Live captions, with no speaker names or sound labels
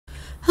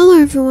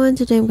Hello everyone,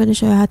 today I'm going to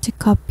show you how to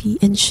copy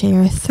and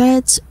share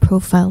Threads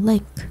profile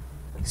link.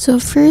 So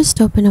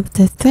first, open up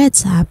the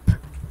Threads app.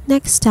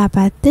 Next, tap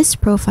at this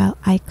profile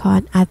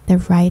icon at the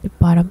right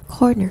bottom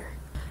corner.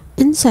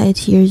 Inside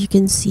here, you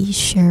can see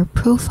Share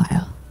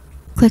Profile.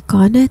 Click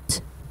on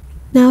it.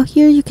 Now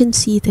here you can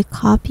see the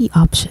copy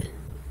option.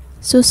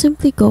 So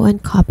simply go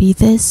and copy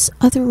this,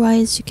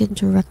 otherwise you can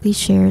directly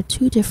share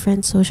to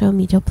different social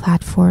media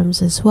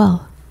platforms as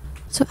well.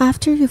 So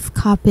after you've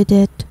copied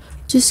it,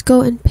 just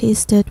go and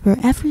paste it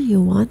wherever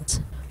you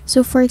want.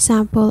 So for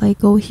example, I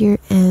go here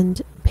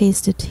and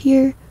paste it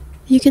here.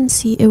 You can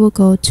see it will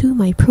go to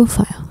my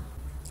profile.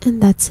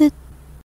 And that's it.